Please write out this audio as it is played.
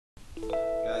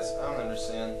guys. I don't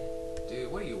understand.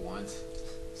 Dude, what do you want?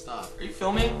 Stop. Are you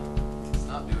filming?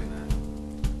 Stop doing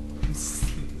that.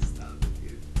 Stop,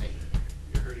 dude. Hey,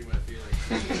 you're hurting my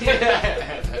feelings.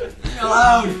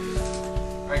 Loud.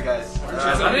 Alright, guys.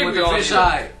 I think we all need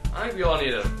I think we all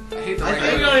need a. I hate the I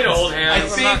think we all need to hold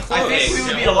hands. I think we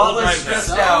would be a lot less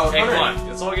stressed out. Hey, come on.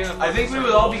 Let's all get in. I think we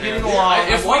would all be getting along.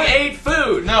 If we ate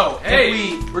food! No.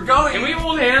 Hey, We're going! can we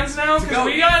hold hands now? Because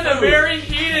we got in a very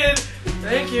heated.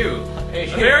 Thank you. A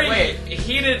very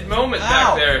heated moment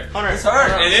back there. Hunter, it's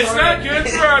hurt. And it's not good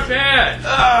for our band. And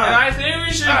I think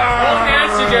we should hold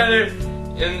hands together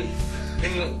and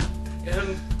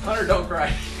Hunter, don't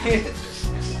cry.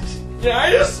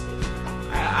 yeah,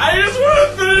 I just want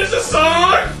to finish the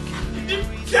song. You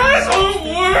guys won't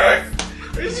work.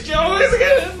 We're just always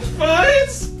getting in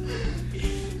fights.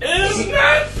 It's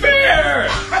not fair.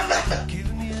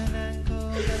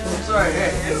 I'm sorry,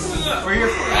 hey, we're here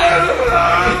for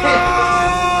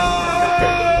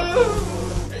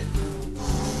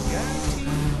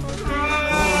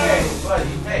Hey, buddy,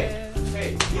 hey,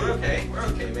 we're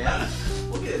okay, man.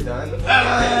 We'll get it done.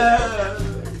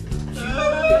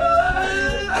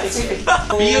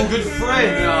 Be a good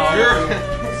friend.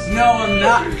 No, I'm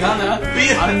not gonna.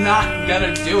 I'm not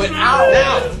gonna do it. Ow!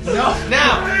 Now,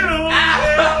 now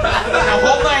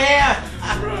hold my hand.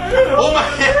 Hold my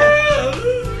hand.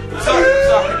 Sorry.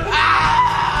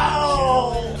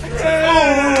 Ow!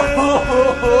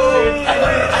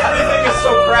 Everything is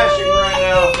so crashing right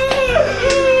now.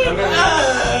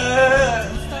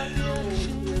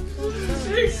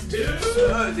 Thanks, dude.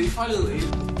 Did you finally leave?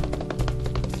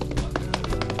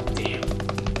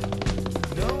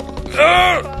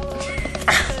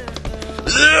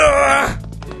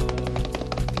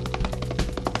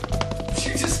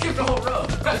 You just skipped a whole row.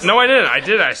 No, I didn't. I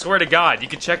did. I swear to God. You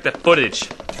can check the footage.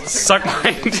 Suck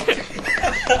my dick.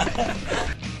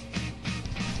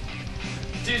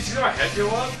 Dude, you see my head go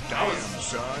up? That was.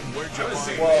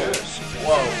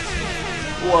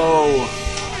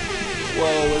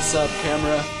 Whoa, what's up,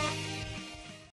 camera?